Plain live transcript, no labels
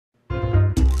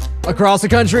Across the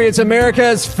country, it's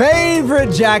America's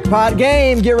favorite jackpot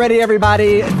game. Get ready,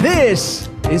 everybody. This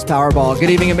is Powerball. Good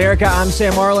evening, America. I'm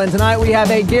Sam Marlin. Tonight, we have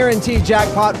a guaranteed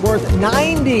jackpot worth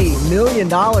 $90 million.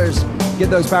 Get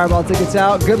those Powerball tickets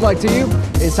out. Good luck to you.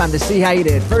 It's time to see how you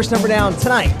did. First number down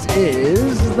tonight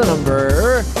is the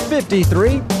number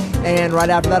 53. And right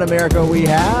after that, America, we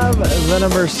have the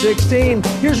number 16.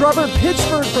 Here's Robert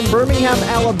Pittsford from Birmingham,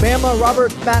 Alabama.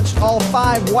 Robert matched all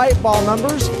 5 white ball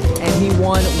numbers, and he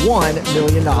won $1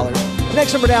 million.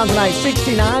 Next number down tonight,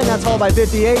 69. That's followed by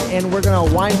 58, and we're going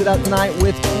to wind it up tonight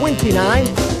with 29.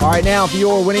 All right, now for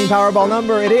your winning Powerball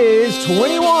number, it is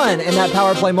 21, and that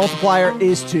power play multiplier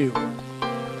is 2.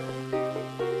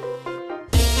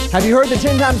 Have you heard the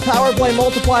 10 times power play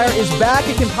multiplier is back?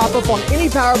 It can pop up on any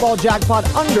Powerball jackpot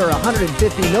under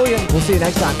 $150 million. We'll see you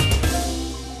next time.